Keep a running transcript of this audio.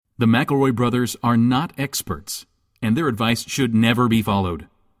The McElroy brothers are not experts, and their advice should never be followed.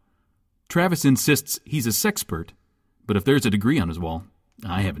 Travis insists he's a sexpert, but if there's a degree on his wall,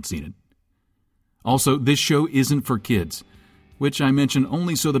 I haven't seen it. Also, this show isn't for kids, which I mention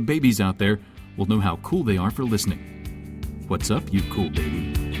only so the babies out there will know how cool they are for listening. What's up, you cool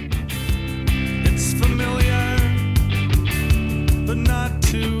baby? It's familiar, but not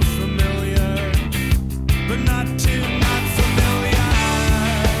too familiar, but not too not familiar.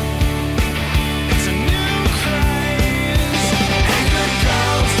 It's a new craze. Hey, good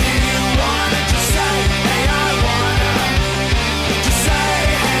girls, do you wanna just say, hey, I wanna? Just say,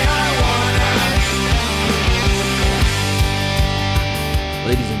 hey, I wanna.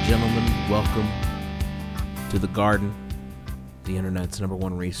 Ladies and gentlemen, welcome to The Garden, the internet's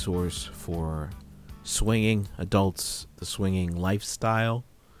 #1 resource for swinging adults, the swinging lifestyle,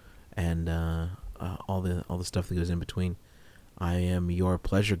 and all the stuff that goes in between. I am your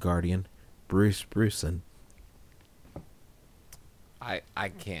pleasure guardian, Bruce Bruceson. I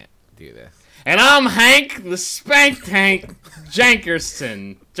can't do this. And I'm Hank the Spank Tank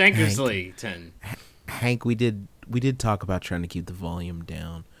Jankersleyton. Hank, we did talk about trying to keep the volume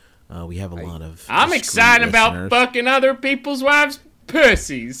down. We have a lot of. I'm excited about fucking other people's wives'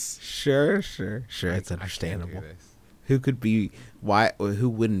 pussies. Sure. It's understandable. Who could be? Why? Who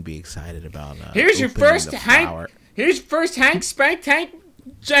wouldn't be excited about? Here's your first Hank. Here's your first Hank Spank Tank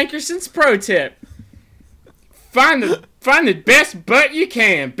Jankerson's pro tip. Find the best butt you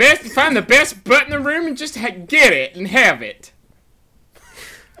can. Find the best butt in the room and just get it and have it.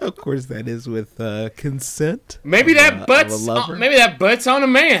 Of course, that is with consent. Maybe that butt's on a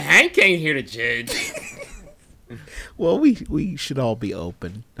man. Hank ain't here to judge. Well, we should all be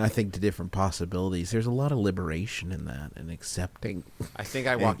open, I think, to different possibilities. There's a lot of liberation in that and accepting. I think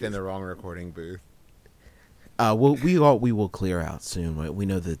I walked in the wrong recording booth. Well, we will clear out soon. We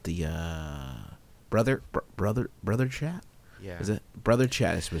know that the brother chat. Yeah. Is it brother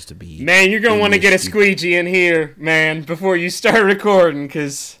chat is supposed to be? Man, you're gonna want to get a squeegee in here, man, before you start recording,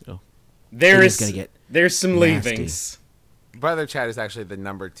 because there's some nasty. leavings. Brother Chat is actually the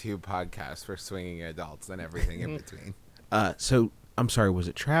 #2 podcast for swinging adults and everything in between. So I'm sorry, was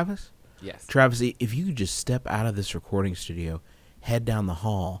it Travis? Yes. Travis, if you could just step out of this recording studio, head down the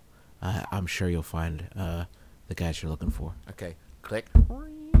hall, I'm sure you'll find the guys you're looking for. Okay. Click.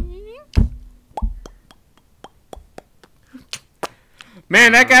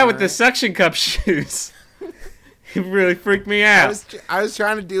 Man, that guy with the suction cup shoes, he really freaked me out. I was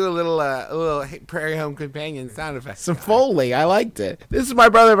trying to do a little Prairie Home Companion sound effect. Some Foley, I liked it. This is my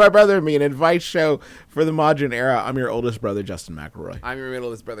brother and me, an advice show for the modern era. I'm your oldest brother, Justin McElroy. I'm your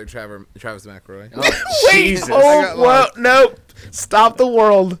middleest brother, Travis McElroy. Oh, Jesus. Oh, no. Stop the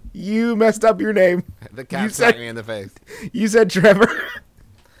world. You messed up your name. The cat slapped me in the face. You said Trevor.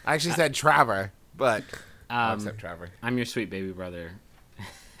 I actually said Traver, but I'll accept Traver. I'm your sweet baby brother,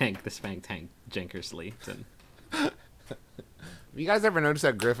 Hank the Spank Tank Jankersleyton. Have you guys ever noticed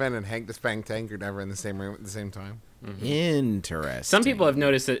that Griffin and Hank the Spank Tank are never in the same room at the same time? Mm-hmm. Interesting. Some people have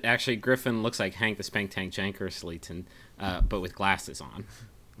noticed that actually Griffin looks like Hank the Spank Tank Jankersleyton, but with glasses on.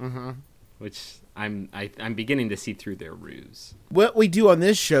 Mm-hmm. Which I'm beginning to see through their ruse. What we do on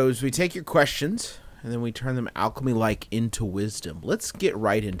this show is we take your questions and then we turn them alchemy-like into wisdom. Let's get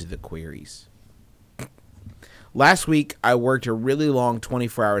right into the queries. Last week, I worked a really long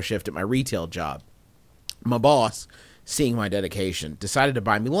 24-hour shift at my retail job. My boss, seeing my dedication, decided to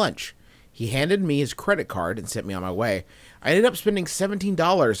buy me lunch. He handed me his credit card and sent me on my way. I ended up spending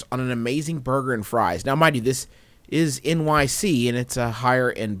 $17 on an amazing burger and fries. Now, mind you, this is NYC, and it's a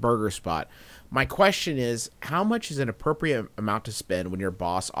higher-end burger spot. My question is, how much is an appropriate amount to spend when your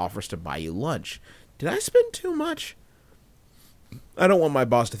boss offers to buy you lunch? Did I spend too much? I don't want my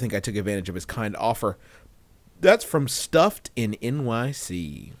boss to think I took advantage of his kind offer. That's from Stuffed in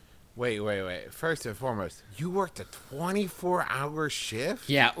NYC. Wait. First and foremost, you worked a 24-hour shift?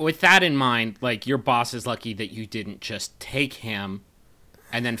 Yeah, with that in mind, like, your boss is lucky that you didn't just take him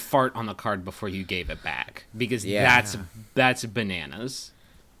and then fart on the card before you gave it back. Because that's bananas.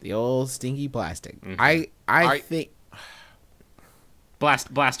 The old stinky plastic. Mm-hmm. I think...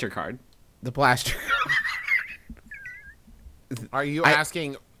 Blastercard. The blaster. Are you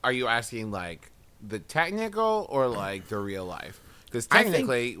asking, like, the technical or, like, the real life? Because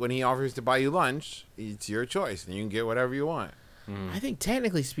technically, when he offers to buy you lunch, it's your choice, and you can get whatever you want. I think,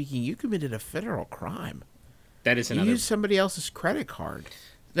 technically speaking, you committed a federal crime. That is another... You used somebody else's credit card.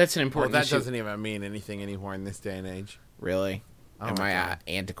 That's an Well, important that issue. doesn't even mean anything anymore in this day and age. Really? Am I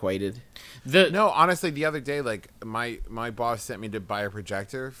antiquated? No, honestly, the other day, like, my boss sent me to buy a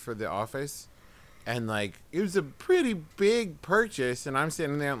projector for the office, and like it was a pretty big purchase, and I'm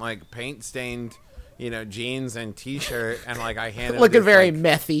sitting there in like paint stained, jeans and t-shirt, and like I handed him Looking this, very like,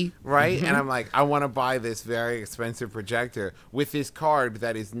 methy. right, and I'm like, I want to buy this very expensive projector with this card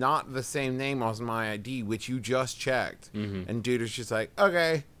that is not the same name as my ID, which you just checked, and dude was just like,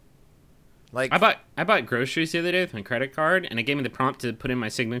 okay. Like I bought groceries the other day with my credit card, and it gave me the prompt to put in my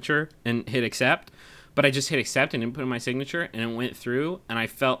signature and hit accept. But I just hit accept and didn't put in my signature, and it went through, and I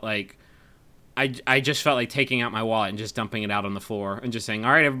felt like I just felt like taking out my wallet and just dumping it out on the floor and just saying,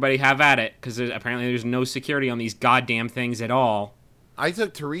 all right, everybody, have at it, because apparently there's no security on these goddamn things at all. I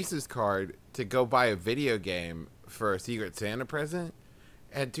took Teresa's card to go buy a video game for a Secret Santa present,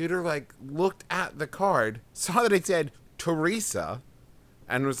 and Duder like looked at the card, saw that it said Teresa,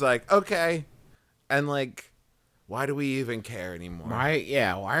 and was like, okay, and like, why do we even care anymore? Why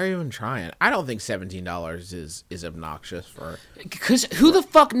are you even trying? I don't think $17 is obnoxious for. Because who the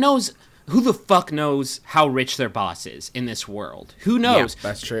fuck knows how rich their boss is in this world? Who knows? Yeah,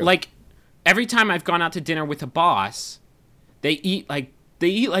 that's true. Like, every time I've gone out to dinner with a boss, they eat like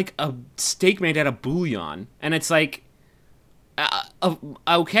a steak made out of bouillon, and it's like,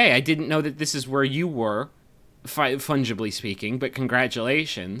 okay, I didn't know that this is where you were, fungibly speaking, but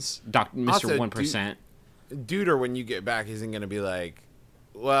congratulations, Mr. Also, 1%. Duder, when you get back, isn't going to be like,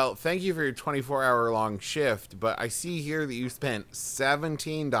 well, thank you for your 24-hour-long shift, but I see here that you spent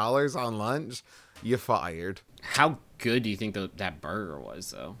 $17 on lunch. You fired. How good do you think that burger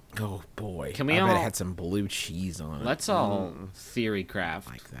was, though? Oh boy! Can we I bet all- it had some blue cheese on it. Let's all theory craft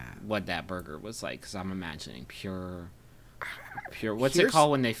Like that. what that burger was like, because I'm imagining pure. What's it Here's- called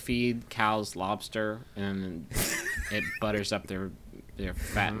when they feed cows lobster and it butters up their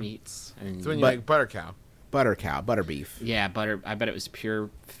fat meats? And It's when you make butter cow. butter cow, butter beef, yeah, butter. I bet it was pure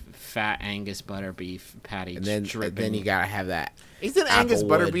fat Angus butter beef patty. and then you gotta have that. Isn't Angus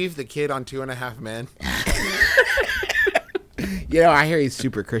Applewood. Butterbeef the kid on 2.5 Men? I hear he's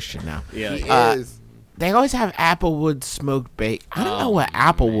super Christian now. yeah. He yeah. is. They always have Applewood smoked bacon. I don't know what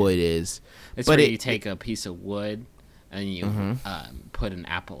Applewood is, It's but where you take a piece of wood and you put an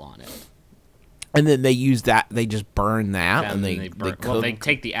apple on it. and then they use that. They just burn that, and then they burn. cook. Well, they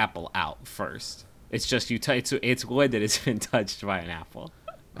take the apple out first. It's just it's wood that has been touched by an apple.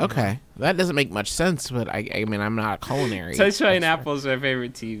 Okay, that doesn't make much sense, but I mean, I'm not a culinary. Touched by an Apple is my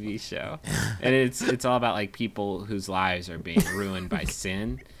favorite TV show, and it's all about like people whose lives are being ruined by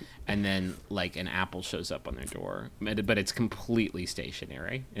sin, and then like an apple shows up on their door, but it's completely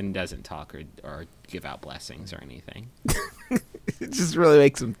stationary and doesn't talk or give out blessings or anything. It just really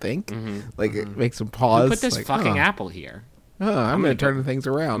makes them think. Like it makes them pause. Who put this like, fucking huh, apple here? I'm gonna gonna turn things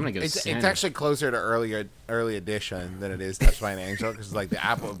around. I'm gonna go. It's sin. actually closer to early edition than it is Touched by an Angel, because like the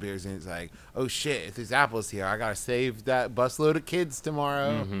apple appears and it's like, oh shit, if this apple's here, I gotta save that busload of kids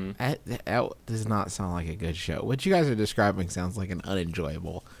tomorrow. That does not sound like a good show. What you guys are describing sounds like an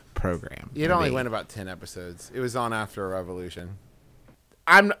unenjoyable program. It to only me. went about 10 episodes. It was on after Revolution.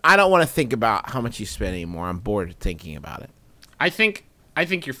 I don't want to think about how much you spend anymore. I'm bored of thinking about it. I think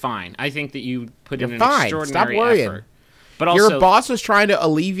you're fine. I think that you put in You're an fine. extraordinary Stop worrying. effort. But also, Your boss was trying to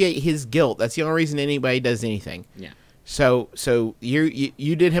alleviate his guilt. That's the only reason anybody does anything. yeah. So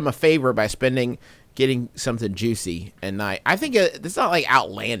you did him a favor by getting something juicy and nice. I think it's not like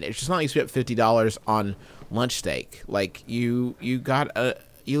outlandish. It's not like you spent $50 on lunch steak. Like you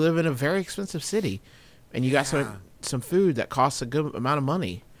live in a very expensive city, and you got some food that costs a good amount of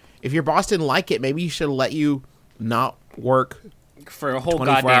money. If your boss didn't like it, maybe he should have let you not work For a whole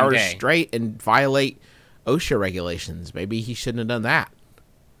 24 goddamn hours day. straight and violate OSHA regulations. Maybe he shouldn't have done that.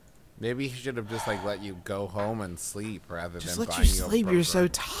 Maybe he should have just like let you go home and sleep rather Just than let buying you you a sleep. You're so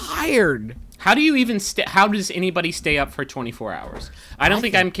burger. tired. How do you even how does anybody stay up for 24 hours? I don't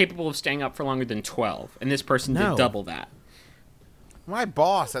think I'm capable of staying up for longer than 12, and this person No. did double that. My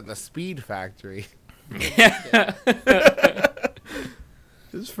boss at the Speed Factory. This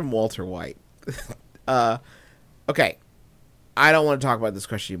is from Walter White. Okay. I don't want to talk about this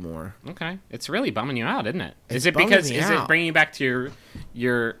question anymore. Okay, it's really bumming you out, isn't it? It's Is it bumming because me is out. it bringing you back to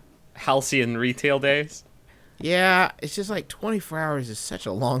your halcyon retail days? Yeah, it's just like 24 hours is such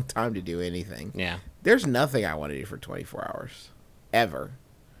a long time to do anything. Yeah. There's nothing I want to do for 24 hours. Ever.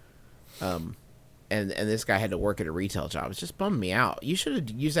 And this guy had to work at a retail job. It's just bummed me out. You should have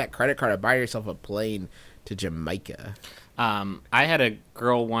used that credit card to buy yourself a plane to Jamaica. I had a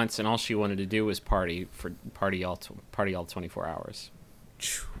girl once, and all she wanted to do was party all 24 hours.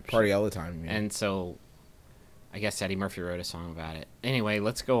 Party all the time. Man. And so, I guess Eddie Murphy wrote a song about it. Anyway,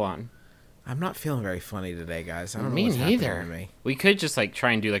 let's go on. I'm not feeling very funny today, guys. I don't know Me what's happening neither. to me. We could just like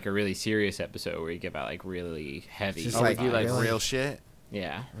try and do like a really serious episode where you give out like really heavy. Just Oh, like, like you like really? real shit?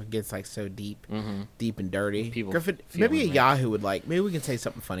 Yeah. It gets like so deep and dirty. People Griffin, feel maybe a like- Yahoo would like. Maybe we can say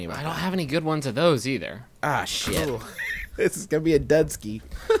something funny about I that. don't have any good ones of those either. Ah, shit. This is gonna be a Dudsky.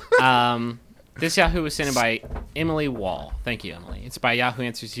 This Yahoo was sent in by Emily Wall. Thank you, Emily. It's by Yahoo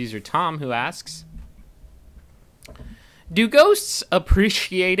Answers user Tom, who asks, do ghosts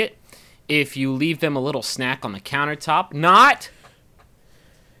appreciate it if you leave them a little snack on the countertop? Not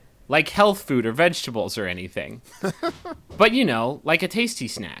like health food or vegetables or anything. But, you know, like a tasty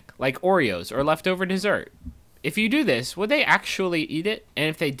snack, like Oreos or leftover dessert. If you do this, would they actually eat it? And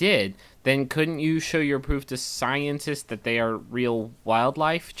if they did, then couldn't you show your proof to scientists that they are real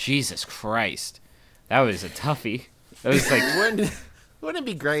wildlife? Jesus Christ. That was a toughie. That was like... Wouldn't it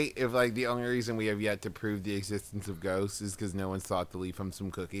be great if, like, the only reason we have yet to prove the existence of ghosts is because no one's thought to leave them some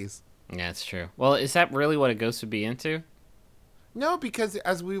cookies? Yeah, that's true. Well, is that really what a ghost would be into? No, because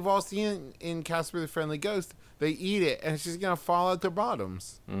as we've all seen in Casper the Friendly Ghost, they eat it, and it's just going to fall out their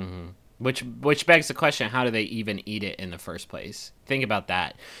bottoms. Which begs the question, how do they even eat it in the first place? Think about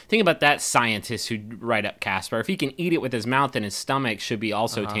that. Think about that scientist who write up Casper. If he can eat it with his mouth, then his stomach should be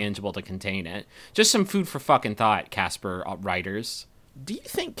also tangible to contain it. Just some food for fucking thought, Casper writers. Do you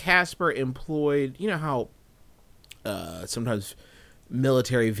think Casper employed? You know how sometimes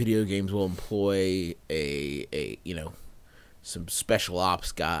military video games will employ a some special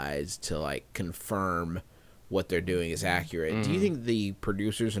ops guys to like confirm what they're doing is accurate. Do you think the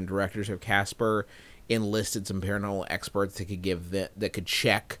producers and directors of Casper enlisted some paranormal experts that could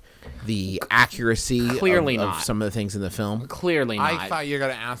check the accuracy Clearly of not. some of the things in the film? Clearly not. I thought you were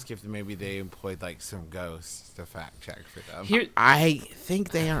going to ask if maybe they employed, like, some ghosts to fact check for them. I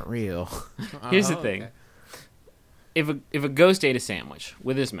think they aren't real. Here's the thing. Okay. If a ghost ate a sandwich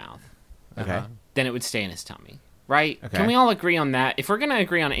with his mouth, Okay. then it would stay in his tummy, right? Okay. Can we all agree on that? If we're going to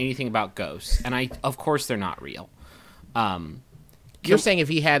agree on anything about ghosts, and of course they're not real. You're saying if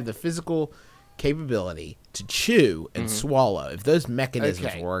he had the physical capability to chew and swallow, if those mechanisms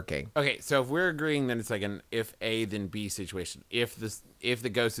Okay. were working. Okay, so if we're agreeing that it's like an if A then B situation, if the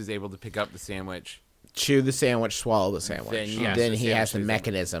ghost is able to pick up the sandwich, Chew the sandwich, swallow the sandwich. Then yes, then the he has the sandwich is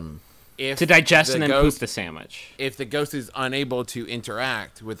mechanism. if To digest the and then ghost, poop the sandwich. if the ghost is unable to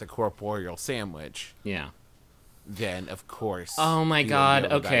interact with the corporeal sandwich, Yeah. then of course. Oh my he will be god. able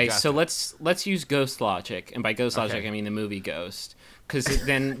to Okay, digest so it. let's use ghost logic, and by ghost logic Okay. I mean the movie Ghost, because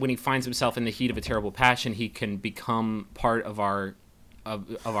then when he finds himself in the heat of a terrible passion, he can become part of our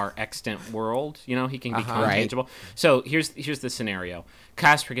extant world. You know, he can become Right. tangible. So here's the scenario.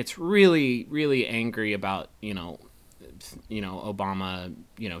 Casper gets really really angry about Obama,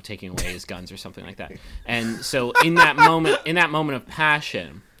 taking away his guns or something like that, and so in that moment of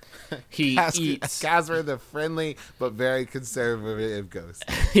passion, he eats. Casper, the friendly but very conservative ghost.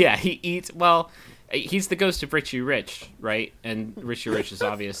 Yeah, he eats. Well, he's the ghost of Richie Rich, right? And Richie Rich is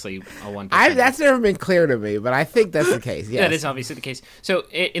obviously a one. That's never been clear to me, but I think that's the case. Yes. That is obviously the case. So,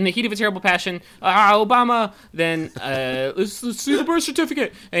 in the heat of a terrible passion, Obama, then let's see the birth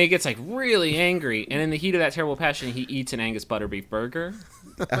certificate, and he gets like really angry. And in the heat of that terrible passion, he eats an Angus butter beef burger.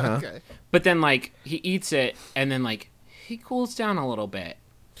 Okay. But then, like, he eats it, and then like he cools down a little bit,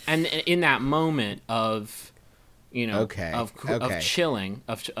 and in that moment of Okay. of Okay. chilling,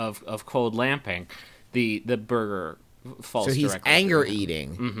 of cold lamping, the burger falls. So he's directly anger through him.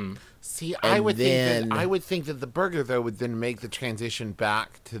 eating. See, And I would then- think that the burger though would then make the transition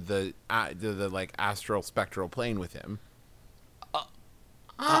back to the like astral spectral plane with him.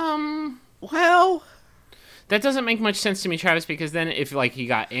 Well, That doesn't make much sense to me, Travis, because then if like he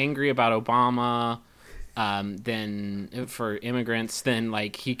got angry about Obama, then for immigrants, then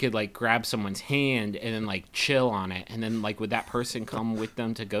like he could like grab someone's hand and then like chill on it, and then like would that person come with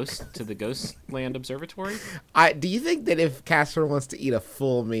them to the Ghostland Observatory? do you think that if Casper wants to eat a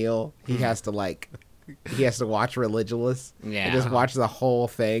full meal, he has to watch Religulous? Yeah. And just watch the whole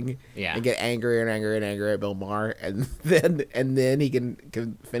thing. Yeah. And get angrier and angrier and angrier at Bill Maher, and then he can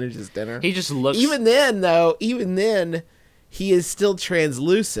finish his dinner. He just looks. Even then, he is still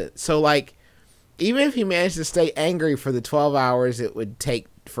translucent. So like, even if he managed to stay angry for the 12 hours it would take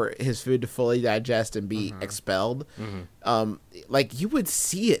for his food to fully digest and be expelled, like you would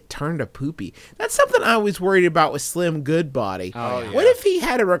see it turn to poopy. That's something I was worried about with Slim Goodbody. Oh, yeah. What if he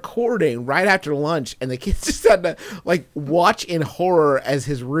had a recording right after lunch and the kids just had to like watch in horror as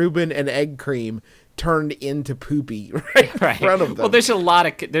his Reuben and egg cream turned into poopy right in front of them? Well,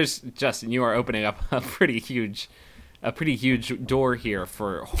 there's Justin. You are opening up a pretty huge door here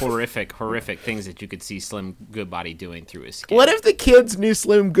for horrific things that you could see Slim Goodbody doing through his skin. What if the kids knew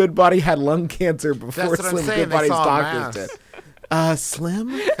Slim Goodbody had lung cancer before That's what I'm Slim saying, they Goodbody's saw doctors mass. did? Slim?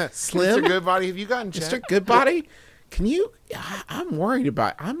 Mr. Goodbody, have you gotten checked? Mr. Goodbody? Can you? I'm worried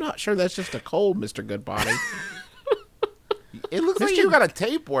about. I'm not sure that's just a cold, Mr. Goodbody. It looks like you got a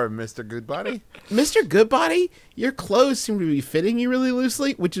tapeworm, Mr. Goodbody. Mr. Goodbody, your clothes seem to be fitting you really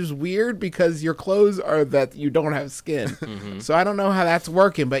loosely, which is weird because your clothes are that you don't have skin. So I don't know how that's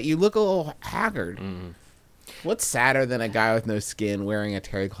working, but you look a little haggard. What's sadder than a guy with no skin wearing a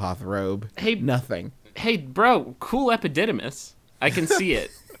terry cloth robe? Hey, nothing. Hey, bro, cool epididymis. I can see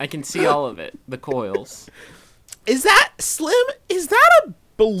it. I can see all of it. The coils. Is that Slim? Is that a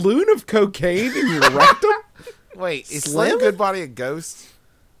balloon of cocaine in your rectum? Wait, is Slim? Slim Goodbody a ghost?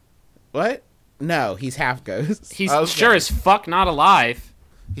 What? No, he's half ghost. He's Okay. sure as fuck not alive.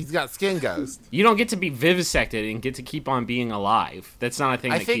 He's got skin ghost. You don't get to be vivisected and get to keep on being alive. That's not a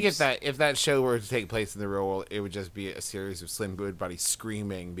thing. I that think keeps... if that show were to take place in the real world, it would just be a series of Slim Goodbody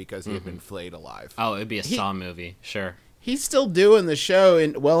screaming because he had been flayed alive. Oh, it'd be a Saw movie. Sure. He's still doing the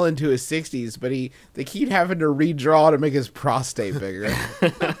show well into his 60s, but they keep having to redraw to make his prostate bigger.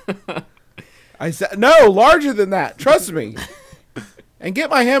 I said, no, larger than that. Trust me. And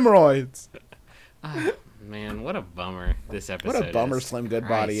get my hemorrhoids. Man, what a bummer this episode What a bummer is. Slim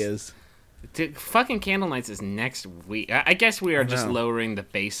Goodbody is. Dude, fucking Candlenights is next week. I guess we are just know. lowering the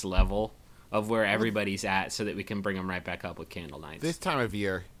base level of where everybody's at so that we can bring them right back up with Candlenights. This time of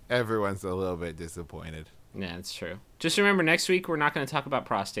year, everyone's a little bit disappointed. Yeah, that's true. Just remember, next week we're not going to talk about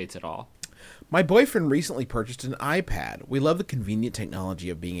prostates at all. My boyfriend recently purchased an iPad. We love the convenient technology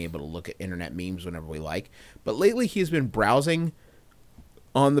of being able to look at internet memes whenever we like, but lately he has been browsing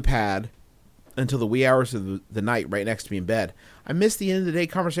on the pad until the wee hours of the night right next to me in bed. I miss the end-of-the-day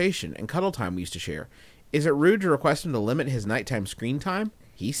conversation and cuddle time we used to share. Is it rude to request him to limit his nighttime screen time?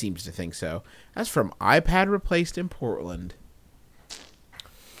 He seems to think so. That's from iPad Replaced in Portland.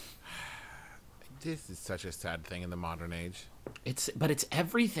 This is such a sad thing in the modern age. But it's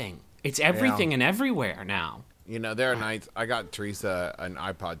everything. It's everything and everywhere now. You know, there are nights. I got Teresa an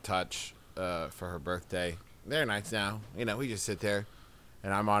iPod Touch for her birthday. There are nights now. You know, we just sit there,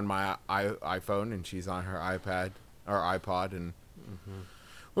 and I'm on my iPhone, and she's on her iPad or iPod, and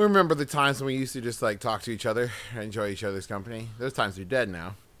we remember the times when we used to just like talk to each other, and enjoy each other's company. Those times are dead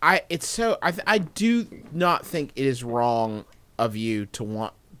now. I do not think it is wrong of you to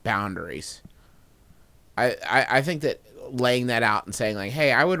want boundaries. I think that laying that out and saying like,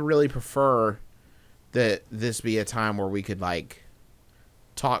 hey, I would really prefer that this be a time where we could like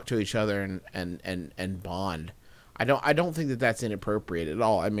talk to each other and bond. I don't think that that's inappropriate at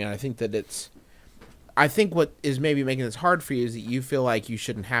all. I mean, I think what is maybe making this hard for you is that you feel like you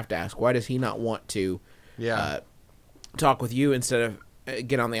shouldn't have to ask. Why does he not want to talk with you instead of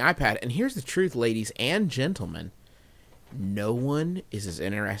get on the iPad? And here's the truth, ladies and gentlemen. No one is as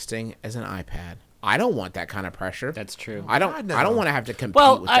interesting as an iPad. I don't want that kind of pressure. That's true. I don't want to have to compete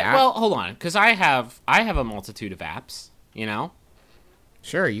Well, with that. well, hold on, because I have a multitude of apps. You know,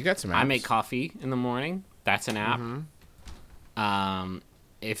 Sure, you got some apps. I make coffee in the morning. That's an app.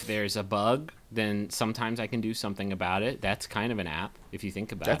 If there's a bug, then sometimes I can do something about it. That's kind of an app if you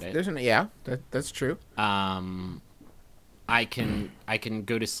think about it. That's true. I can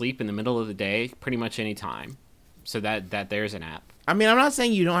go to sleep in the middle of the day pretty much any time. So that there's an app. I mean, I'm not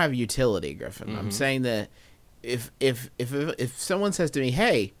saying you don't have utility, Griffin. I'm saying that if someone says to me,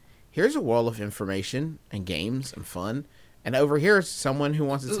 "Hey, here's a world of information and games and fun," and over here is someone who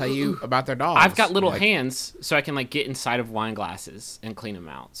wants to tell you about their dogs. I've got little like, hands, so I can like get inside of wine glasses and clean them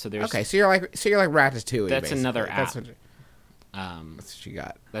out. So there's okay. So you're like Ratatouille. That's basically. another app. That's what you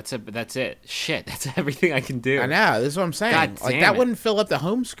got. That's it. Shit, that's everything I can do. I know. This is what I'm saying. God Like damn that it. wouldn't fill up the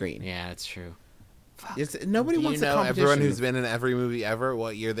home screen. Yeah, that's true. Nobody Do you wants the know competition. everyone who's been in every movie ever,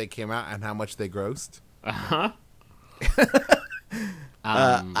 what year they came out, and how much they grossed?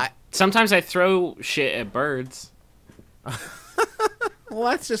 Sometimes I throw shit at birds. Well,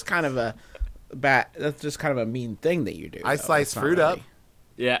 that's just kind of a That's just kind of a mean thing that you do. I though. slice It's not fruit up. really-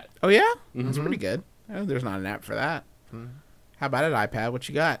 Yeah. Oh yeah, that's pretty good. Oh, there's not an app for that. How about it, iPad? What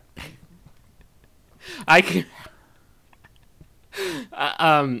you got? I can.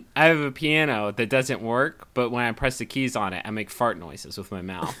 I have a piano that doesn't work, but when I press the keys on it, I make fart noises with my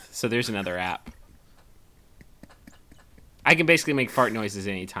mouth. So there's another app. I can basically make fart noises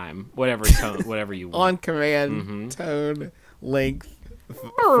anytime, whatever tone, whatever you want. On command, tone, length,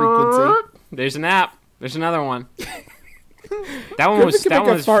 frequency. There's an app. There's another one. That one Griffin was can that make one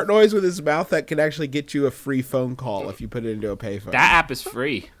a was fart noise with his mouth that can actually get you a free phone call if you put it into a payphone. that app is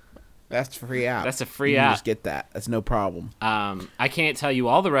free. That's a free app. That's a free you can app. Just get that. That's no problem. I can't tell you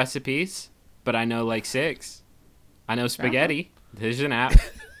all the recipes, but I know like 6. I know spaghetti. There's an app.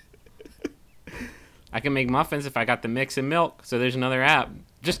 I can make muffins if I got the mix and milk. So there's another app.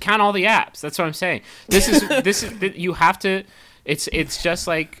 Just count all the apps. That's what I'm saying. This is you have to. It's just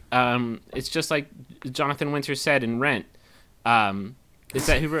like Jonathan Winter said in Rent. Is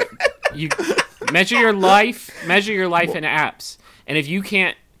that you measure your life in apps, and if you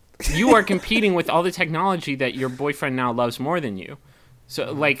can't, you are competing with all the technology that your boyfriend now loves more than you.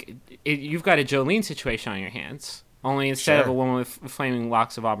 So like you've got a Jolene situation on your hands. Only instead of a woman with flaming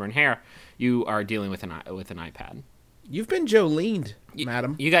locks of auburn hair, you are dealing with an iPad. You've been Jolened,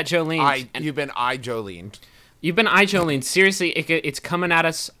 madam. You got Jolene. You've been iJolene. You've been iJolene. Seriously, it's coming at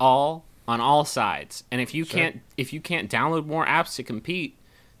us all on all sides. And if you can't download more apps to compete,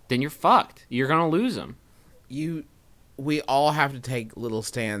 then you're fucked. You're gonna lose them. We all have to take little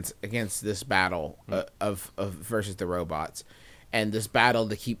stands against this battle of versus the robots, and this battle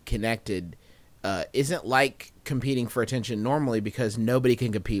to keep connected isn't like competing for attention normally because nobody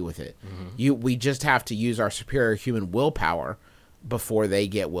can compete with it. We just have to use our superior human willpower before they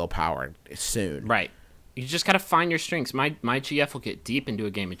get willpower soon. Right. You just gotta find your strengths. My GF will get deep into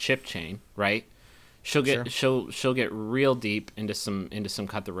a game of chip chain, right? She'll get real deep into some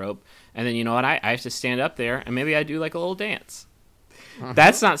cut the rope, and then you know what? I have to stand up there and maybe I do like a little dance.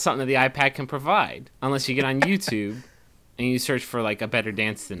 That's not something that the iPad can provide unless you get on YouTube and you search for like a better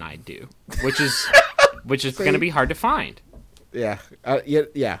dance than I do, which is going to be hard to find. Yeah.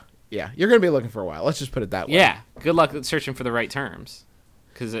 Yeah. You're going to be looking for a while. Let's just put it that way. Yeah. Good luck searching for the right terms.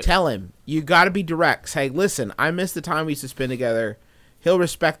 Tell him. You got to be direct. Say, listen, I missed the time we used to spend together. He'll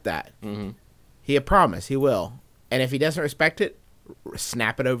respect that. He promised he will. And if he doesn't respect it,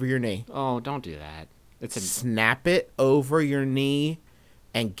 snap it over your knee. Oh, don't do that. Snap it over your knee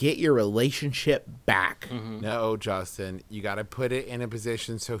and get your relationship back. No, Justin, you got to put it in a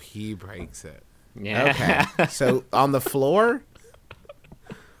position so he breaks it. Yeah. Okay. So on the floor?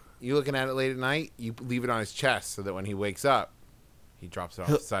 You looking at it late at night, you leave it on his chest so that when he wakes up, he drops it off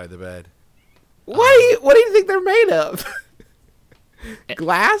the side of the bed. What do you think they're made of?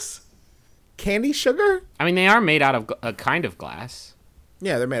 Glass? Candy sugar? I mean, they are made out of a kind of glass.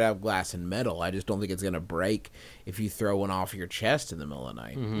 Yeah, they're made out of glass and metal. I just don't think it's going to break if you throw one off your chest in the middle of the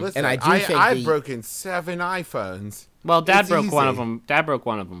night. Listen, And I do think I've broken 7 iPhones. Well, Dad It's broke one of easy. them. Dad broke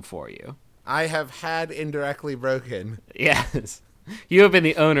one of them for you. I have had indirectly broken. Yes. You have been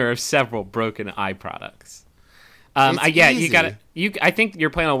the owner of several broken eye products. It's You easy. gotta. I think your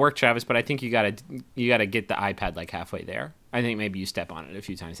plan will work, Travis. But I think you gotta get the iPad like halfway there. I think maybe you step on it a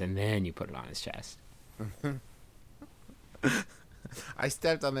few times and then you put it on his chest. I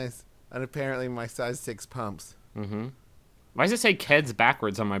stepped on this, and apparently my size 6 pumps. Why does it say "Keds"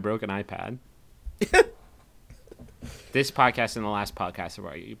 backwards on my broken iPad? This podcast and the last podcast are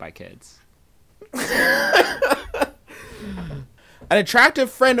brought to you by kids. an attractive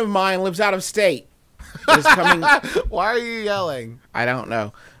friend of mine lives out of state. Is coming. Why are you yelling? I don't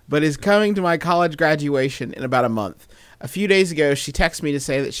know, but is coming to my college graduation in about a month. A few days ago, she texted me to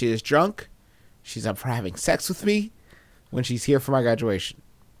say that she is drunk. She's up for having sex with me when she's here for my graduation.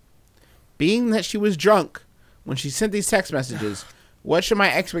 Being that she was drunk when she sent these text messages, what should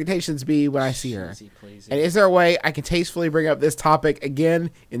my expectations be when I see her? And is there a way I can tastefully bring up this topic again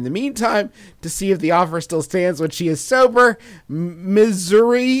in the meantime to see if the offer still stands when she is sober?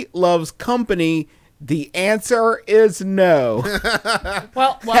 Missouri loves company. The answer is no.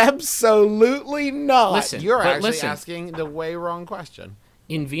 Well, Absolutely not. Listen. You're But actually listen. asking the way wrong question.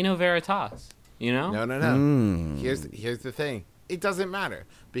 in vino veritas, you know? No. Here's the thing. It doesn't matter,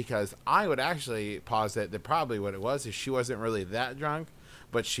 because I would actually posit that probably what it was is she wasn't really that drunk,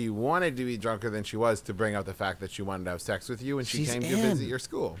 but she wanted to be drunker than she was to bring up the fact that she wanted to have sex with you when she She's came to in. visit your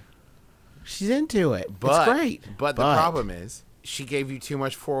school. She's into it. But, it's great. But the problem is, she gave you too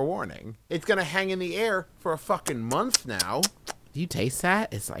much forewarning. It's going to hang in the air for a fucking month now. Do you taste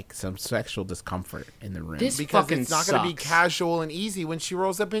that? It's like some sexual discomfort in the room. This Because fucking it's not going to be sucks. casual and easy when she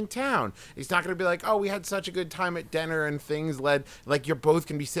rolls up in town. It's not going to be like, oh, we had such a good time at dinner and things led. Like, you're both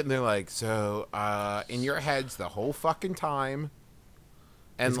going to be sitting there like, so, in your heads the whole fucking time.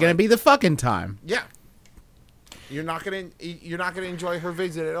 And It's going to be the fucking time. Yeah. You're not gonna enjoy her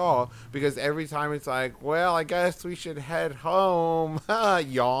visit at all, because every time it's like, well, I guess we should head home.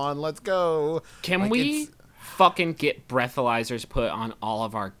 Yawn, let's go. Can Like, we fucking get breathalyzers put on all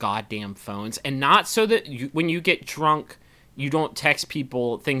of our goddamn phones? And not so that when you get drunk, you don't text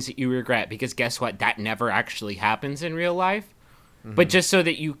people things that you regret, because guess what? That never actually happens in real life. But just so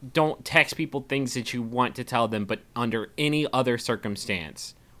that you don't text people things that you want to tell them, but under any other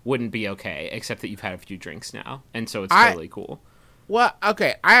circumstance wouldn't be okay, except that you've had a few drinks now. And so it's totally cool. Well,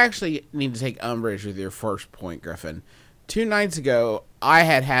 okay, I actually need to take umbrage with your first point, Griffin. 2 nights ago, I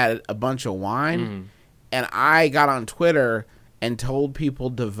had a bunch of wine, and I got on Twitter and told people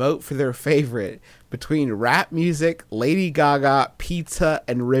to vote for their favorite between rap music, Lady Gaga, pizza,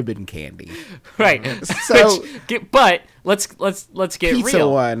 and ribbon candy. Right. So, but let's get pizza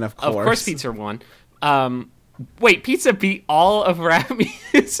real. won, of course. Of course, pizza won. Wait, pizza beat all of rap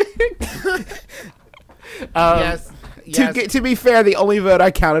music. Yes. To be fair, the only vote I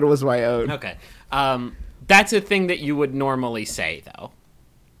counted was my own. Okay. That's a thing that you would normally say, though.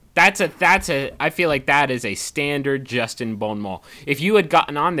 That's a. I feel like that is a standard Justin Bonmol. If you had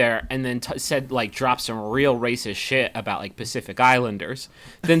gotten on there and then said like drop some real racist shit about like Pacific Islanders,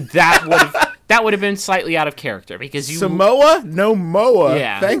 then that would have been slightly out of character because you Samoa, no moa.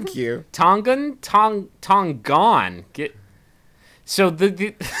 Yeah. Thank you. Tongan, Tongan. So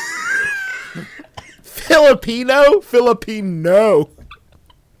the Filipino.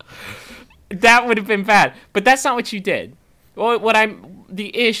 That would have been bad, but that's not what you did. Well,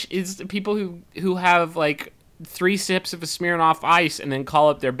 the ish is the people who have like 3 sips of a Smirnoff Ice and then call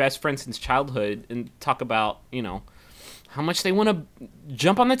up their best friend since childhood and talk about, how much they want to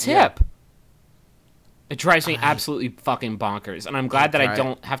jump on the tip. Yeah. It drives me absolutely fucking bonkers, and I'm glad that I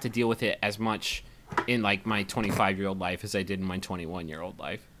don't have to deal with it as much in like my 25-year-old life as I did in my 21-year-old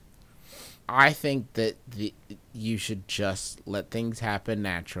life. I think that you should just let things happen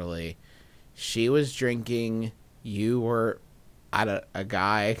naturally. She was drinking. You were a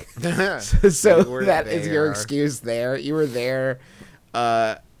guy. so that is your excuse there. You were there.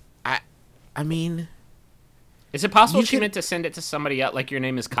 I mean... Is it possible she meant to send it to somebody else? Like your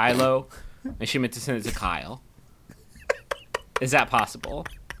name is Kylo, and she meant to send it to Kyle. Is that possible?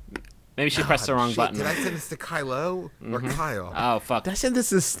 Maybe she pressed the wrong button. Did I send this to Kylo or Kyle? Oh, fuck. Did I send this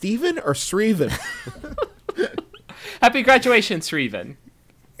to Steven or Sreven? Happy graduation, Sreven.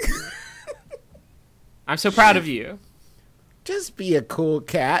 I'm so proud of you. Just be a cool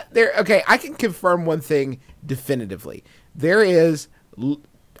cat. Okay, I can confirm one thing definitively. There is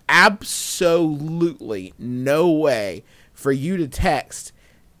absolutely no way for you to text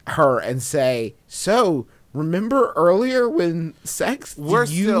her and say, so... Remember earlier when sex? We're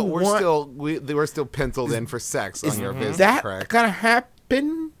still penciled in for sex on your visit. That correct? gonna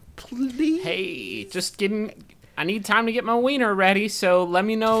happen, please? Hey, I need time to get my wiener ready, so let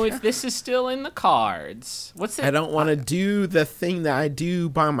me know if this is still in the cards. What's it? I don't want to do the thing that I do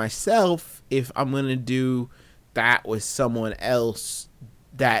by myself if I'm gonna do that with someone else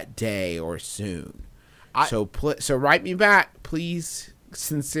that day or soon. So write me back, please.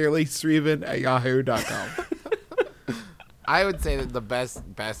 Sincerely, Sreven at yahoo.com. I would say that the best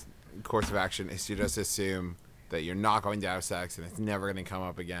course of action is to just assume that you're not going to have sex and it's never going to come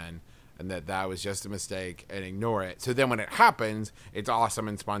up again, and that was just a mistake, and ignore it. So then when it happens, it's awesome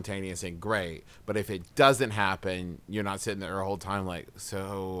and spontaneous and great. But if it doesn't happen, you're not sitting there the whole time like,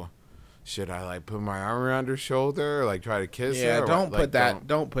 so should I like put my arm around her shoulder, or, like try to kiss her? Yeah, don't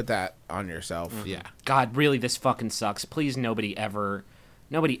put that on yourself. Mm-hmm. Yeah. God, really, this fucking sucks. Please, nobody ever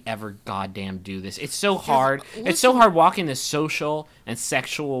goddamn do this. It's so hard. It's so hard walking the social and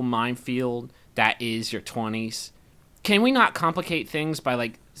sexual minefield that is your 20s. Can we not complicate things by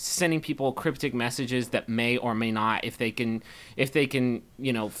like sending people cryptic messages that may or may not, if they can,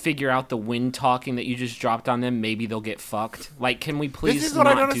 figure out the wind talking that you just dropped on them, maybe they'll get fucked. Like, can we please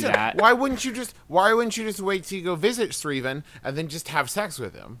not do that? Why wouldn't you just wait till you go visit Sreven and then just have sex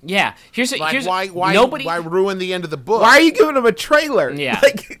with him? Yeah. Why ruin the end of the book? Why are you giving him a trailer? Yeah.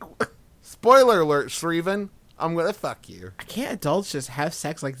 Spoiler alert, Sreven. I'm gonna fuck you. Can't adults just have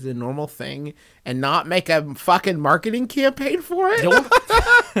sex like the normal thing and not make a fucking marketing campaign for it?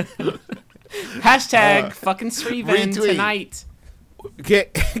 Hashtag fucking Sreven retweet. tonight.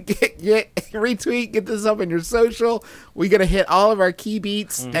 Get retweet, get this up in your social. We're gonna hit all of our key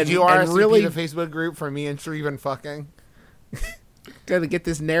beats and you RSVP really the Facebook group for me and Sreven fucking. Gonna get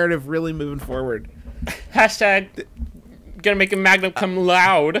this narrative really moving forward. Hashtag gonna make a Magnum come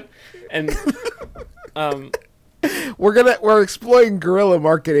loud and we're exploring guerrilla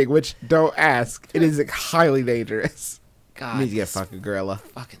marketing, which don't ask. It is highly dangerous. God, you need to get fucking gorilla.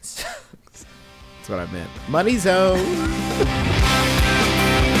 Fucking sucks. That's what I meant. Money Zone.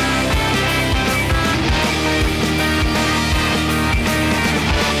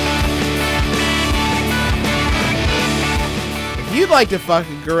 If you'd like to fuck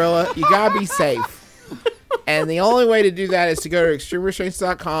a gorilla, you gotta be safe. And the only way to do that is to go to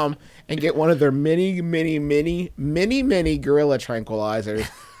extremerestraints.com and get one of their many gorilla tranquilizers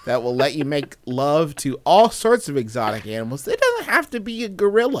that will let you make love to all sorts of exotic animals. It doesn't have to be a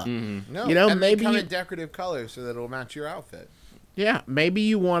gorilla. Mm-hmm. No, and maybe they come in decorative colors so that it'll match your outfit. Yeah, maybe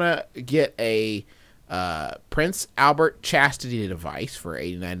you want to get a Prince Albert chastity device for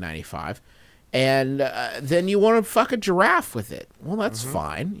 $89.95, And then you want to fuck a giraffe with it. Well, that's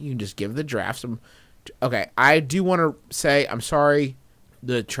fine. You can just give the giraffe some. Okay, I do want to say I'm sorry.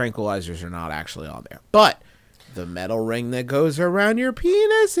 The tranquilizers are not actually on there, but the metal ring that goes around your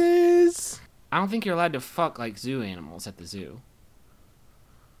penis is. I don't think you're allowed to fuck like zoo animals at the zoo.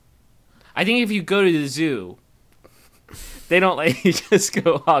 I think if you go to the zoo, they don't let you just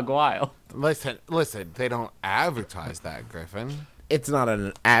go hog wild. Listen, they don't advertise that, Griffin. It's not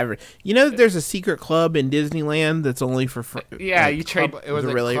an average. You know, there's a secret club in Disneyland that's only for. Yeah, you trade. It was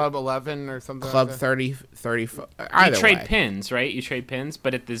really Club 11 or something. Club like that? 30, 35. You Either trade way. pins, right? You trade pins,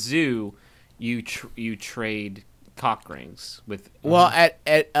 but at the zoo, you trade cock rings with. Well, at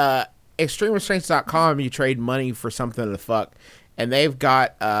extremerestraints.com, you trade money for something to fuck, and they've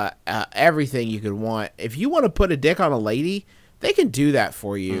got everything you could want. If you want to put a dick on a lady, they can do that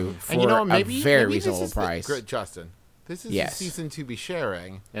for you for And you know, maybe a very maybe this reasonable is price. Great, Justin. This is Yes. the season to be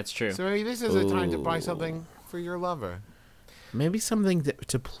sharing. That's true. So maybe this is a time to buy something for your lover. Maybe something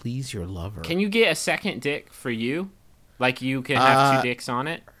to please your lover. Can you get a second dick for you? Like you can have two dicks on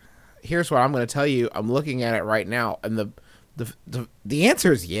it? Here's what I'm going to tell you. I'm looking at it right now, and the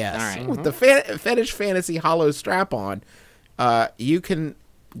answer is yes. All right. With the fetish fantasy hollow strap on, you can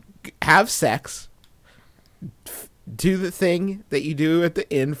have sex, do the thing that you do at the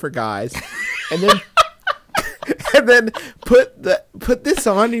inn for guys, and then and then put this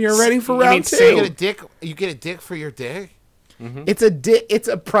on, and you're ready for You round mean two. You get a dick for your dick? It's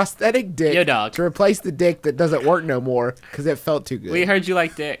a prosthetic dick Yo, dog. to replace the dick that doesn't work no more because it felt too good. We heard you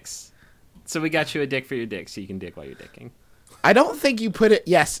like dicks. So we got you a dick for your dick so you can dick while you're dicking. I don't think you put it.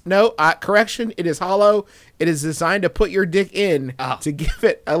 Yes, no. Correction. It is hollow. It is designed to put your dick in to give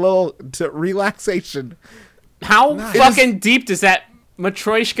it a little relaxation. How fucking deep does that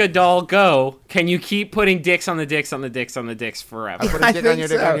Matryoshka doll go? Can you keep putting dicks on the dicks on the dicks on the dicks forever? Put I a dick on think your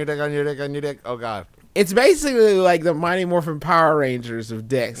dick, so. on your dick, on your dick, on your dick. Oh, God. It's basically like the Mighty Morphin Power Rangers of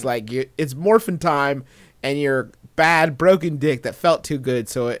dicks. Like it's morphin time, and your bad broken dick that felt too good,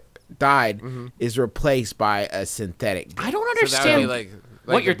 so it died, is replaced by a synthetic dick. I don't So that would understand be like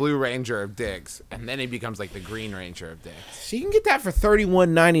what the you're... Blue Ranger of dicks, and then he becomes like the Green Ranger of dicks. So you can get that for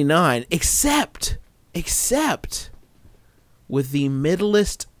 $31.99, except with the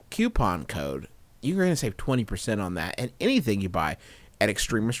Middleist coupon code. You're going to save 20% on that and anything you buy at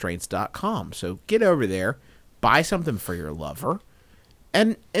extremerestraints.com. So get over there, buy something for your lover,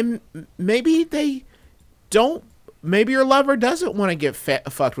 and maybe they don't. Maybe your lover doesn't want to get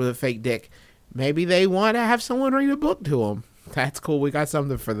fucked with a fake dick. Maybe they want to have someone read a book to them. That's cool. We got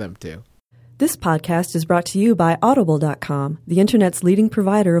something for them too. This podcast is brought to you by Audible.com, the internet's leading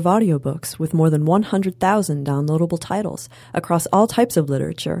provider of audiobooks with more than 100,000 downloadable titles across all types of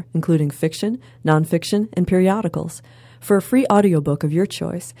literature, including fiction, nonfiction, and periodicals. For a free audiobook of your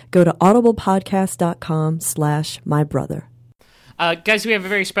choice, go to audiblepodcast.com/mybrother. Guys, we have a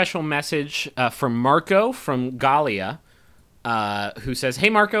very special message from Marco from Gallia, who says, "Hey,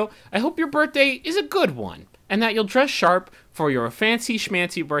 Marco, I hope your birthday is a good one, and that you'll dress sharp for your fancy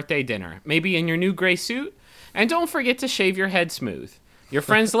schmancy birthday dinner, maybe in your new gray suit, and don't forget to shave your head smooth. Your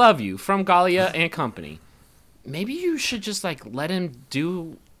friends love you, from Gallia and Company. Maybe you should just, like, let him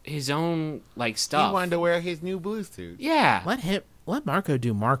do his own, like, stuff. He wanted to wear his new blue suit. Yeah. Let Marco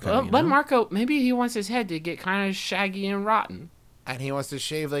do Marco. Well, you let know? Marco, maybe he wants his head to get kind of shaggy and rotten. And he wants to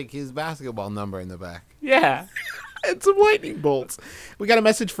shave like his basketball number in the back. Yeah. and some lightning bolts. We got a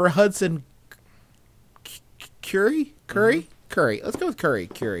message for Hudson Curry. Let's go with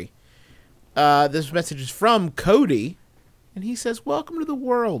Curry. This message is from Cody, and he says, "Welcome to the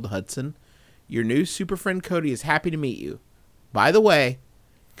world, Hudson. Your new super friend Cody is happy to meet you. By the way,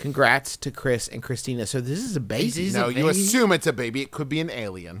 congrats to Chris and Christina." So this is a baby. No, you assume it's a baby. It could be an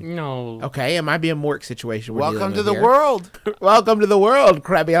alien. No. Okay, it might be a Mork situation. Welcome to the world. Welcome to the world,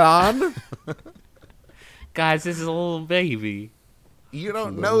 Crabbion. Guys, this is a little baby. You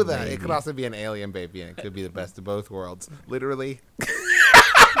don't know that. It could also be an alien baby, and it could be the best of both worlds. Literally.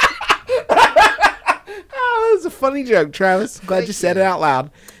 Oh, that was a funny joke, Travis. Glad you said it out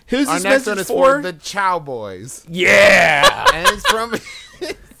loud. Who's Our this next one message is for? for the Chow Boys. Yeah. And it's from...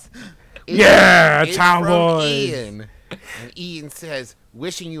 Yeah, it's Chow from Boys. Ian. And Ian says,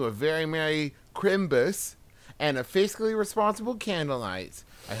 wishing you a very merry Crimbus and a fiscally responsible Candlenights.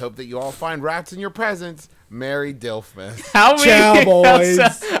 I hope that you all find rats in your presents. Merry Dilfmas. Chow Boys.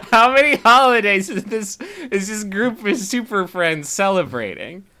 How many holidays is this group of super friends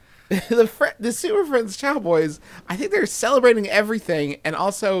celebrating? The Super Friends Chow Boys, I think they're celebrating everything and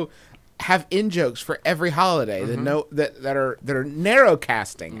also have in-jokes for every holiday that are narrow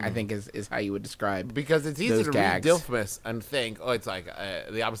casting, I think is how you would describe. Because it's easy those to gags. read Dilfmas and think, oh, it's like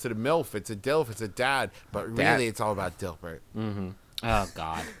the opposite of MILF. It's a DILF, it's a dad. But really, Dad. it's all about Dilbert. Oh,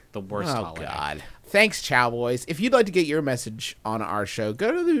 God. The worst Oh, holiday. God. Thanks, Chow Boys. If you'd like to get your message on our show,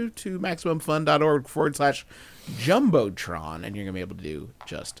 go to MaximumFun.org/Jumbotron, and you're going to be able to do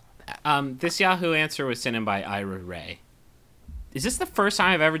just that. This Yahoo answer was sent in by Ira Ray. Is this the first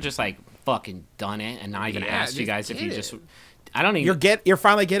time I've ever just, like, fucking done it and not even asked you guys if you just... I don't even... You're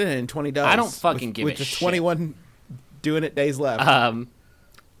finally getting it in 20 days. I don't fucking give with a just shit. 21 doing it days left.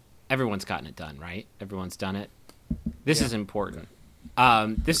 Everyone's gotten it done, right? Everyone's done it. This is important.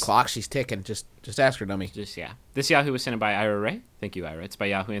 This Clock, she's ticking. Just ask her, dummy. Just, yeah. This Yahoo was sent in by Ira Ray. Thank you, Ira. It's by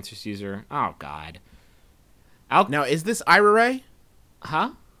Yahoo Answers user. Oh, God. Now, is this Ira Ray?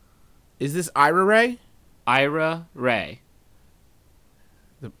 Huh? Is this Ira Ray? Ira Ray.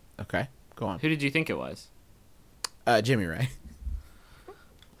 Okay, go on. Who did you think it was? Jimmy Ray.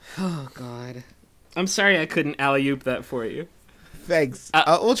 Oh, God. I'm sorry I couldn't alley-oop that for you. Thanks.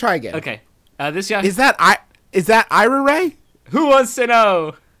 We'll try again. Okay. This Yahoo... Is that Ira Ray? Who wants to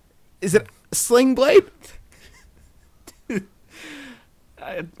know? Is it Sling Blade?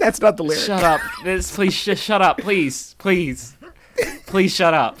 That's not the lyric. Shut up. Please, shut up. Please. Please. Please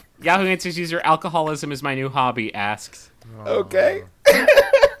shut up. Yahoo Answers user alcoholism is my new hobby asks. Okay.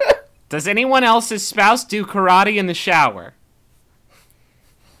 Does anyone else's spouse do karate in the shower?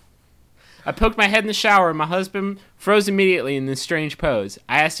 I poked my head in the shower and my husband froze immediately in this strange pose.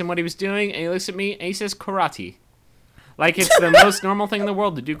 I asked him what he was doing and he looks at me and he says karate. Like it's the most normal thing in the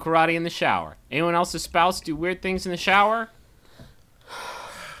world to do karate in the shower. Anyone else's spouse do weird things in the shower?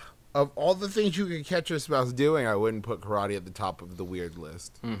 Of all the things you could catch your spouse doing, I wouldn't put karate at the top of the weird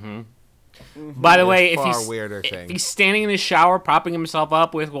list. By the way, Far weirder if thing. he's standing in the shower, propping himself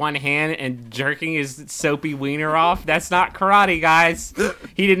up with one hand and jerking his soapy wiener off, that's not karate, guys.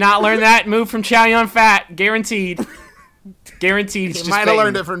 He did not learn that move from Chow Yun Fat. Guaranteed. Guaranteed. He might have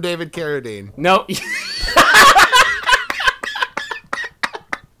learned it from David Carradine. No.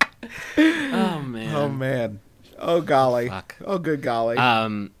 Oh, man. Oh man. Oh golly. Fuck. Oh good golly.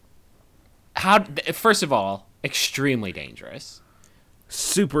 First of all, extremely dangerous.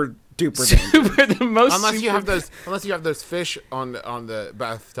 Super duper dangerous. Super, the most Unless you super- have those fish on the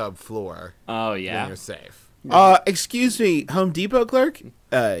bathtub floor, Oh, then yeah. you're safe. Excuse me, Home Depot clerk?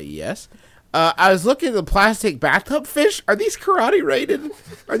 Yes. I was looking at the plastic bathtub fish. Are these karate rated?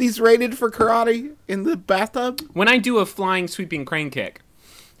 Are these rated for karate in the bathtub? When I do a flying sweeping crane kick,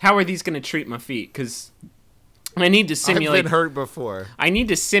 how are these going to treat my feet? Because I need to I've simulate. been hurt before. I need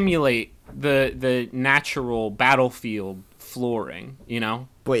to simulate the natural battlefield flooring. You know.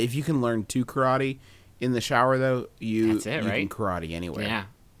 Boy, if you can learn to karate in the shower, though, That's it, you right? can karate anywhere.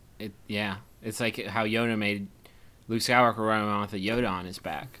 Yeah. It's like how Yoda made Luke Skywalker run around with a Yoda on his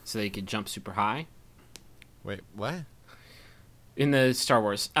back so that he could jump super high Wait, what? in the Star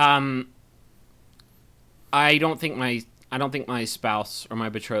Wars. I don't think my spouse or my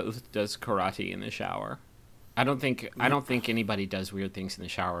betrothed does karate in the shower. I don't think anybody does weird things in the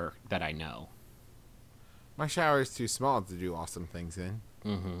shower that I know. My shower is too small to do awesome things in.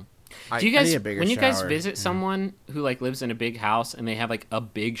 Do you guys, need a bigger when you guys shower. visit someone who like lives in a big house and they have like a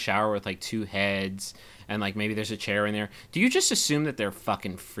big shower with like two heads and like maybe there's a chair in there, do you just assume that they're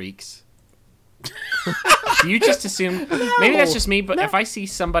fucking freaks? Do you just assume? Maybe that's just me, but if I see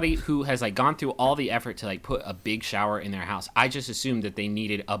somebody who has like gone through all the effort to like put a big shower in their house, I just assume that they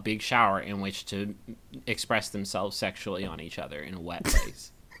needed a big shower in which to express themselves sexually on each other in a wet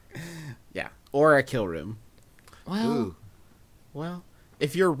place. Yeah. Or a kill room. Well, Ooh. Well,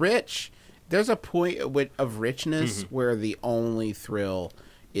 if you're rich, there's a point of richness where the only thrill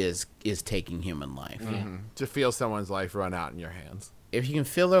is taking human life. To feel someone's life run out in your hands. If you can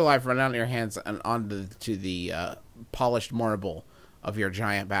feel their life run out in your hands and onto the polished marble of your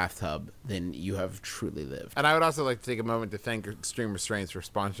giant bathtub, then you have truly lived. And I would also like to take a moment to thank Extreme Restraints for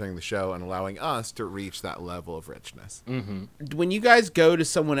sponsoring the show and allowing us to reach that level of richness. When you guys go to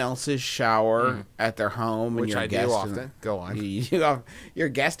someone else's shower at their home, Which and you're I a do guest often. Go on. you're a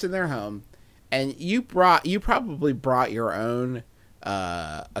guest in their home, and you probably brought your own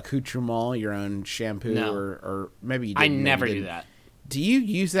accoutrement, your own shampoo, No. or maybe you I didn't. maybe never you do didn't. that. Do you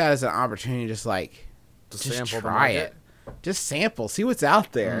use that as an opportunity, just sample the try market? it, just sample, see what's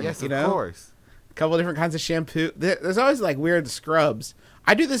out there? Yes, you of know? course. A couple of different kinds of shampoo. There's always like weird scrubs.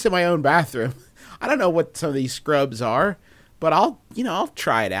 I do this in my own bathroom. I don't know what some of these scrubs are, but I'll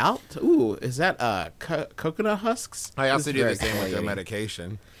try it out. Ooh, is that coconut husks? I also This do the is same very with their clean.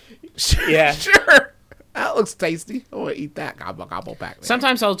 medication. Yeah. Sure. That looks tasty. I want to eat that. Gobble, gobble back. Man.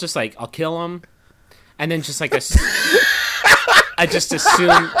 Sometimes I'll kill them, and then just I'll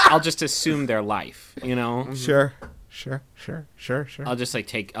just assume their life, you know? Sure. I'll just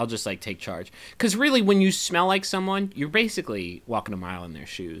take charge. Because really, when you smell like someone, you're basically walking a mile in their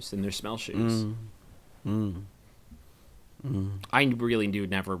shoes, in their smell shoes. I really do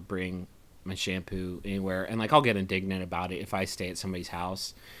never bring my shampoo anywhere, and I'll get indignant about it if I stay at somebody's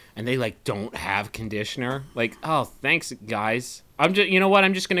house and they don't have conditioner. Oh, thanks guys. I'm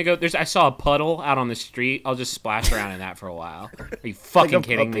just gonna go. I saw a puddle out on the street. I'll just splash around in that for a while. Are you fucking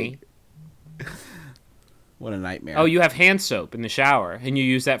kidding me? What a nightmare. Oh, you have hand soap in the shower, and you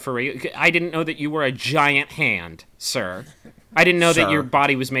use that for I didn't know that you were a giant hand, sir. I didn't know that your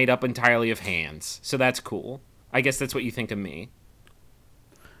body was made up entirely of hands, so that's cool. I guess that's what you think of me.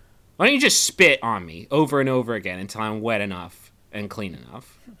 Why don't you just spit on me over and over again until I'm wet enough and clean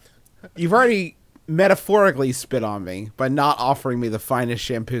enough? You've already metaphorically spit on me by not offering me the finest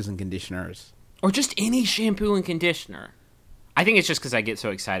shampoos and conditioners. Or just any shampoo and conditioner. I think it's just because I get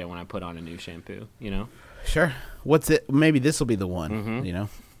so excited when I put on a new shampoo, you know? Sure. What's it? Maybe this will be the one, you know?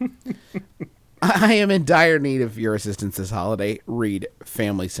 I am in dire need of your assistance this holiday. Read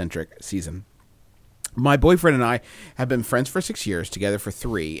family-centric season. My boyfriend and I have been friends for 6 years, together for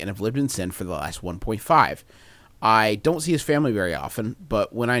 3, and have lived in sin for the last 1.5. I don't see his family very often,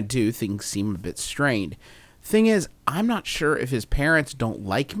 but when I do, things seem a bit strained. Thing is, I'm not sure if his parents don't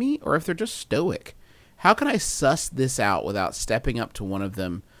like me or if they're just stoic. How can I suss this out without stepping up to one of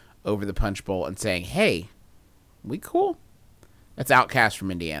them over the punch bowl and saying, hey, we cool? That's Outcast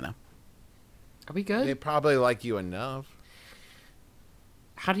from Indiana. Are we good? They probably like you enough.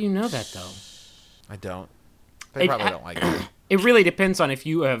 How do you know that, though? I don't. They probably don't like you. It really depends on if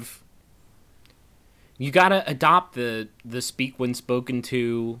you have... You gotta adopt the speak when spoken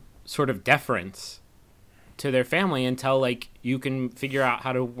to sort of deference to their family until, you can figure out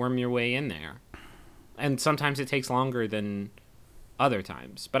how to worm your way in there. And sometimes it takes longer than other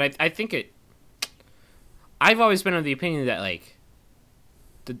times. But I think it... I've always been of the opinion that,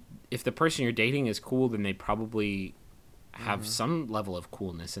 if the person you're dating is cool, then they probably have some level of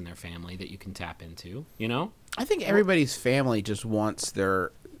coolness in their family that you can tap into, you know? I think everybody's family just wants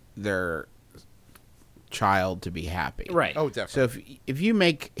their child to be happy. Right. Oh, definitely. So if you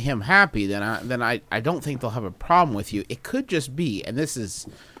make him happy, then I don't think they'll have a problem with you. It could just be, and this is,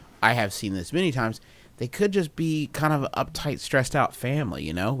 I have seen this many times, they could just be kind of an uptight, stressed out family,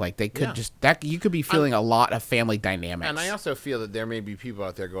 you know? They could you could be feeling a lot of family dynamics. And I also feel that there may be people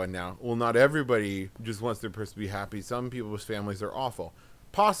out there going now, well, not everybody just wants their person to be happy. Some people's families are awful.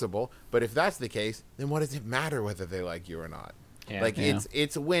 Possible, but if that's the case, then what does it matter whether they like you or not? Yeah.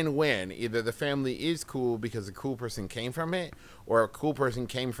 It's a win-win. Either the family is cool because a cool person came from it, or a cool person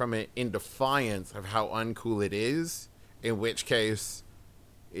came from it in defiance of how uncool it is, in which case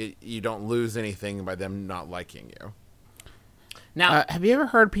you don't lose anything by them not liking you. Now, have you ever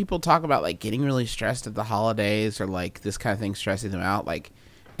heard people talk about getting really stressed at the holidays or this kind of thing stressing them out,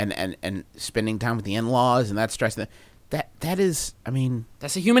 and spending time with the in-laws and that stressing them? That is, I mean,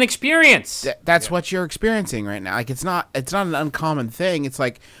 that's a human experience. That's what you're experiencing right now. It's not an uncommon thing. It's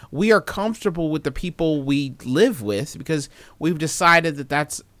we are comfortable with the people we live with because we've decided that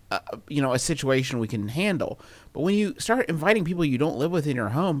that's a situation we can handle. But when you start inviting people you don't live with in your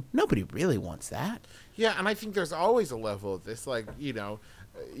home, nobody really wants that. Yeah, and I think there's always a level of this.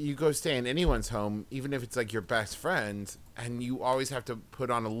 You go stay in anyone's home, even if it's your best friend, and you always have to put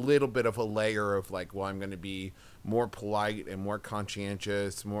on a little bit of a layer of well, I'm going to be more polite and more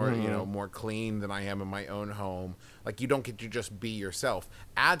conscientious, more more clean than I am in my own home. You don't get to just be yourself.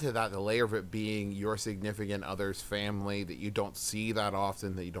 Add to that the layer of it being your significant other's family that you don't see that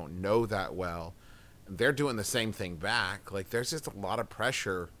often, that you don't know that well. And they're doing the same thing back. There's just a lot of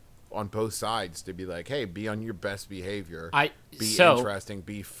pressure on both sides to be hey, be on your best behavior. Be interesting,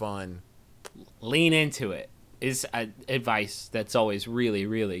 be fun. Lean into it is advice that's always really,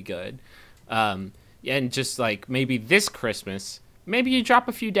 really good. And just maybe this Christmas, maybe you drop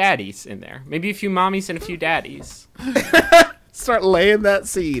a few daddies in there. Maybe a few mommies and a few daddies. Start laying that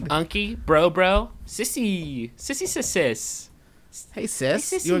seed. Unky, bro, sissy, sis. Hey,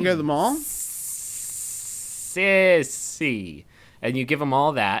 sis, Hey, sissy. you want to go to the mall? Sissy. And you give them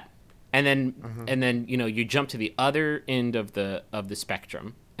all that. And then you jump to the other end of the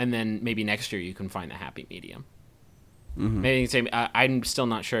spectrum, and then maybe next year you can find the happy medium. Mm-hmm. Maybe you can say, I'm still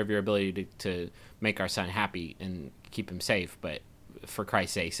not sure of your ability to make our son happy and keep him safe, but for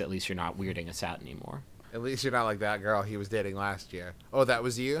Christ's sakes, at least you're not weirding us out anymore. At least you're not like that girl he was dating last year. Oh, that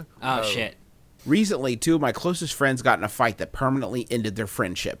was you? Oh, shit. Recently, two of my closest friends got in a fight that permanently ended their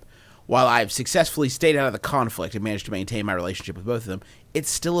friendship. while I've successfully stayed out of the conflict and managed to maintain my relationship with both of them, it's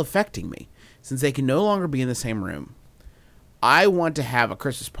still affecting me, since they can no longer be in the same room. I want to have a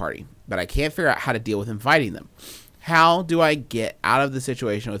Christmas party, but I can't figure out how to deal with inviting them. How do I get out of the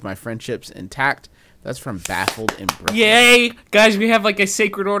situation with my friendships intact? That's from Baffled in Brooklyn. Yay! Guys, we have like a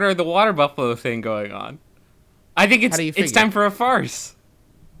Sacred Order of the Water Buffalo thing going on. I think How do you it's figure? time for a farce.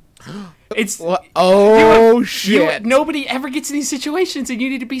 It's Shit. nobody ever gets in these situations, and you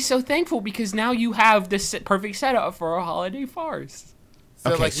need to be so thankful because now you have this perfect setup for a holiday farce.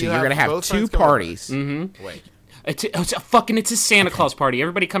 So, Okay, so you you're gonna have both two friends come over. parties. Mm-hmm. Wait. It's a Santa Claus party.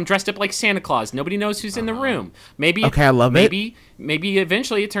 Everybody come dressed up like Santa Claus. Nobody knows who's in the room. Maybe Okay, I love it. Maybe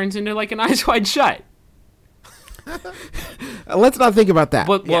eventually it turns into like an Eyes Wide Shut. Let's not think about that.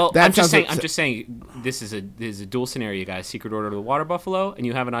 Well, That I'm just sounds saying this is a dual scenario, guys. Secret Order of the Water Buffalo, and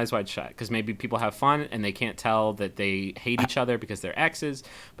you have an Eyes Wide Shut because maybe people have fun and they can't tell that they hate each other because they're exes.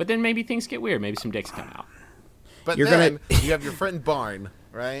 But then maybe things get weird. Maybe some dicks come out. But You're then you have your friend Barn,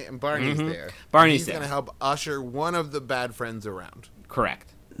 right? And Barney's there. Barney's He's there. going to help usher one of the bad friends around.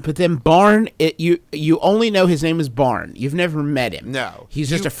 Correct. But then Barn, you only know his name is Barn. You've never met him. No. He's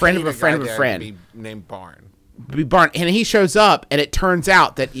just You a friend of paid a friend of guy a to friend. Be named Barn. Be Barn, and he shows up, and it turns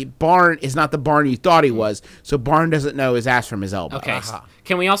out that Barn is not the Barn you thought he was. So Barn doesn't know his ass from his elbow. Okay.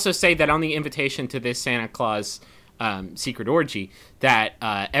 Can we also say that on the invitation to this Santa Claus secret orgy, that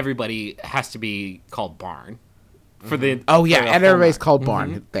everybody has to be called Barn for the? Oh yeah, for the and whole everybody's night. called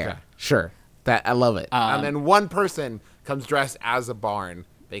Barn there. Sure, that I love it. And then one person comes dressed as a barn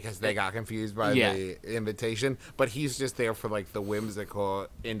because they got confused by Yeah. the invitation, but he's just there for like the whimsical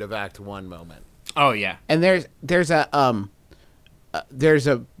end of Act 1 moment. Oh yeah. And there's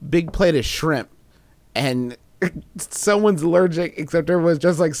a big plate of shrimp, and someone's allergic, except everyone's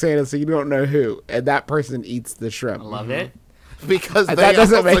just like Santa, so you don't know who, and that person eats the shrimp. I love it. Because That they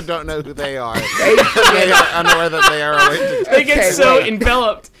doesn't also make- don't know who they are. They are unaware that they are allergic to They get Okay, so wait.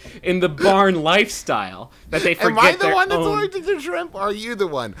 enveloped in the barn lifestyle that they forget Am I the their one that's own- allergic to shrimp? Or are you the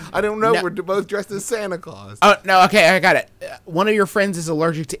one? I don't know. No. We're both dressed as Santa Claus. Oh no, okay, I got it. One of your friends is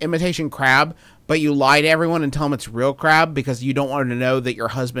allergic to imitation crab, but you lie to everyone and tell them it's real crab because you don't want them to know that your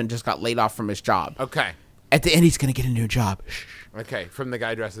husband just got laid off from his job. Okay. At the end, he's gonna get a new job. Shh. Okay. From the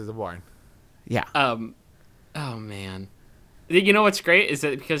guy dressed as a barn. Yeah. Oh man. You know what's great is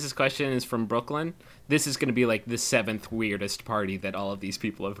that because this question is from Brooklyn, this is going to be like the 7th weirdest party that all of these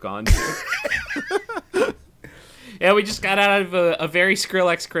people have gone to. Yeah, we just got out of a very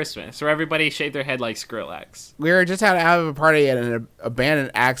Skrillex Christmas where everybody shaved their head like Skrillex. We were just out of a party at an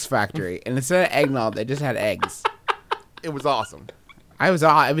abandoned axe factory, and instead of eggnog, they just had eggs. It was awesome. It was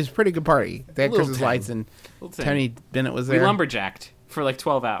a pretty good party. They had Little Christmas Tim. lights, and Tim. Tony Bennett was We there. lumberjacked for like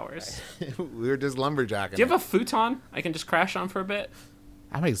 12 hours. We were just lumberjacking. Do you have a futon I can just crash on for a bit?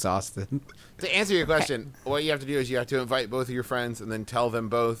 I'm exhausted. To answer your question, what you have to do is you have to invite both of your friends and then tell them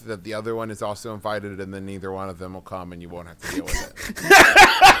both that the other one is also invited, and then neither one of them will come and you won't have to deal with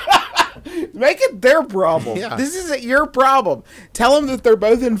it. Make it their problem. Yeah. This isn't your problem. Tell them that they're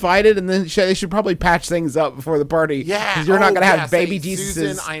both invited, and then they should probably patch things up before the party. Yeah. because you're not going to have say, baby Jesuses.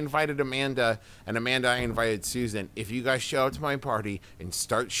 Susan, I invited Amanda, and Amanda, I invited Susan. If you guys show up to my party and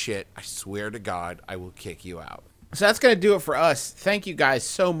start shit, I swear to God, I will kick you out. So that's going to do it for us. Thank you guys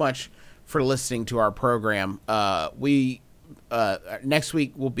so much for listening to our program. We next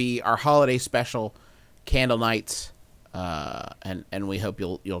week will be our holiday special, Candlenights, and we hope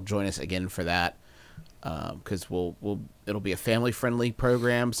you'll join us again for that, because it'll be a family friendly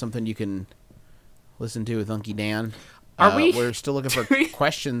program, something you can listen to with Unky Dan. Are we- We're still looking for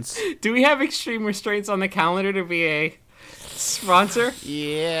questions. Do we have extreme restraints on the calendar to be a sponsor?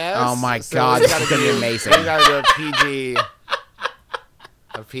 Yes. Oh my So God, we this is gotta gonna be do- amazing. We gotta do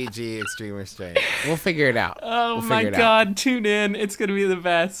a PG extreme restraint. We'll figure it out. Oh We'll my figure it out. God, tune in. It's going to be the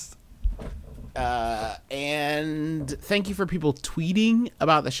best. And thank you for people tweeting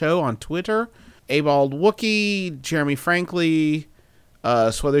about the show on Twitter. Abald Wookie, Jeremy Frankley,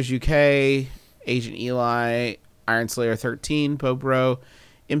 Sweathers UK, Agent Eli, Iron Slayer 13, Popro,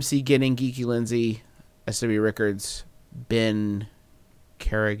 MC Getting, Geeky Lindsay, SW Rickards, Ben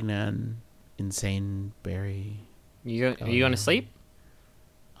Carignan, Insane Barry. Are you going to sleep?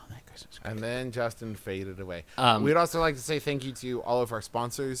 Oh, that Christmas. And then Justin faded away. Um, We'd also like to say thank you to all of our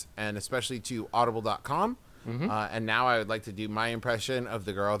sponsors, and especially to Audible.com. And now I would like to do my impression of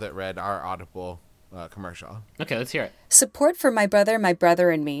the girl that read our Audible commercial. Okay, let's hear it. Support for My Brother,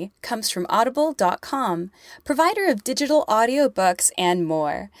 and Me comes from Audible.com, provider of digital audiobooks and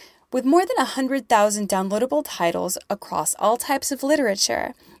more. With more than 100,000 downloadable titles across all types of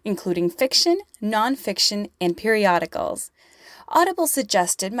literature, including fiction, nonfiction, and periodicals. Audible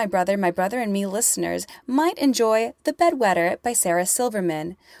suggested my brother, and me listeners might enjoy The Bedwetter by Sarah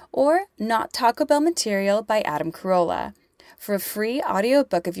Silverman or Not Taco Bell Material by Adam Carolla. For a free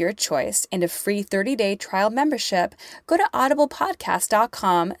audiobook of your choice and a free 30-day trial membership, go to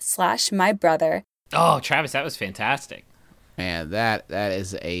audiblepodcast.com/mybrother. Oh, Travis, that was fantastic. Man, that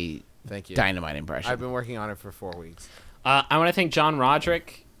is a Thank you. dynamite impression. I've been working on it for 4 weeks. I want to thank John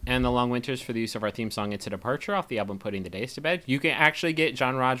Roderick and the Long Winters for the use of our theme song It's a Departure off the album Putting the Days to Bed. You can actually get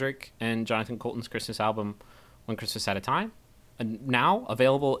John Roderick and Jonathan Colton's Christmas album One Christmas at a Time. Now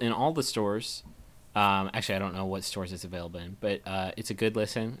available in all the stores. Actually, I don't know what stores it's available in, but it's a good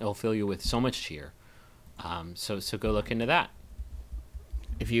listen. It'll fill you with so much cheer. So go look into that.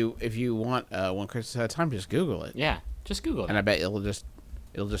 If you want One Christmas at a Time, just Google it. Yeah, just Google it. And I bet it'll just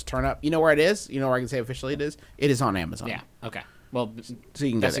turn up. You know where it is? You know where I can say officially it is? It is on Amazon. Yeah, okay. Well, So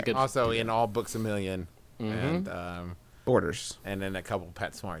you can that's get a good... Also in all Books A Million and Borders. and then a couple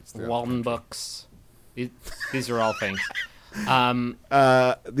PetSmarts. throughout Walden the country. Books. These are all things.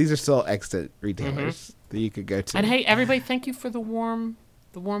 These are still extant retailers that you could go to. And hey, everybody, thank you for the warm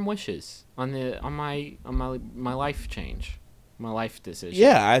wishes on my life change, my life decision.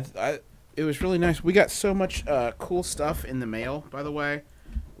 Yeah, it was really nice. We got so much cool stuff in the mail, by the way.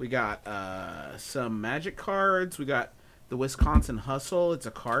 We got some Magic cards. We got the Wisconsin Hustle. It's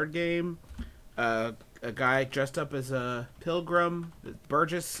a card game. A guy dressed up as a pilgrim.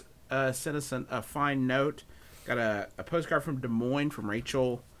 Burgess sent us a fine note. Got a postcard from Des Moines from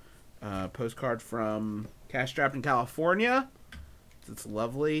Rachel. Postcard from Castrop in California. It's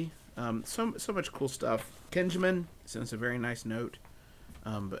lovely. So much cool stuff. Kenjamin sent us a very nice note.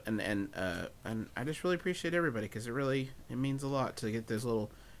 But I just really appreciate everybody because it means a lot to get those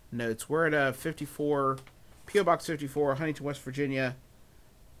little notes. We're at 54 P.O. Box 54, Huntington, West Virginia,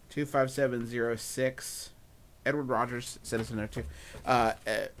 25706. Edward Rogers sent us a note too.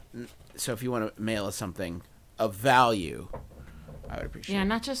 So if you want to mail us something of value, I would appreciate it. Yeah,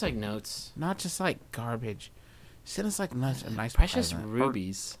 not just like notes. Not just like garbage. Send us like a nice Precious present.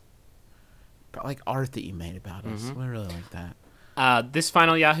 rubies. Or, like art that you made about us. We really like that. This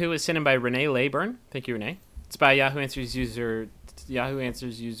final Yahoo is sent in by Renee Layburn. Thank you, Renee. It's by Yahoo Answers user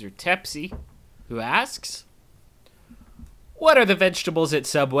Tepsy, who asks, "What are the vegetables at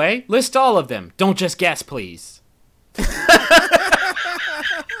Subway? List all of them. Don't just guess, please."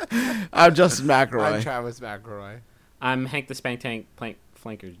 I'm Justin McElroy. I'm Travis McElroy. I'm Hank the Spank Tank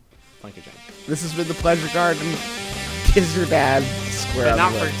Flanker Jack. This has been the Pleasure Garden. Kiss your dad square But on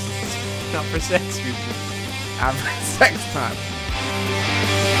not the for lips. not for sex reasons. Sex time.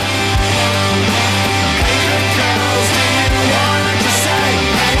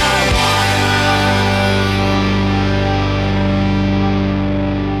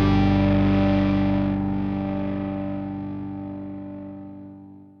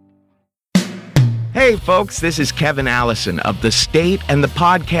 Hey folks, this is Kevin Allison of The State and the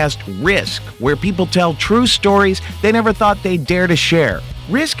podcast Risk, where people tell true stories they never thought they'd dare to share.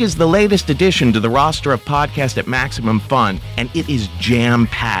 Risk is the latest addition to the roster of podcasts at Maximum Fun, and it is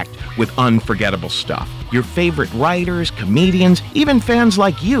jam-packed with unforgettable stuff. Your favorite writers, comedians, even fans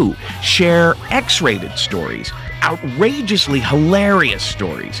like you share X-rated stories, outrageously hilarious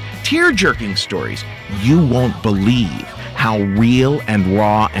stories, tear-jerking stories you won't believe how real and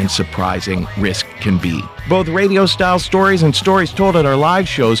raw and surprising Risk can be. Both radio-style stories and stories told at our live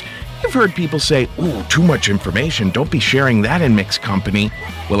shows. You've heard people say, "Ooh, too much information, don't be sharing that in mixed company."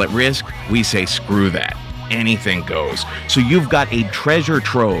 Well, at Risk, we say screw that. Anything goes. So you've got a treasure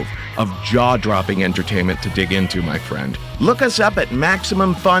trove of jaw-dropping entertainment to dig into, my friend. Look us up at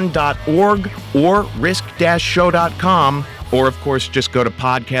MaximumFun.org or risk-show.com, or of course just go to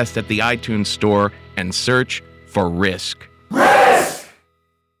podcast at the iTunes store and search for Risk.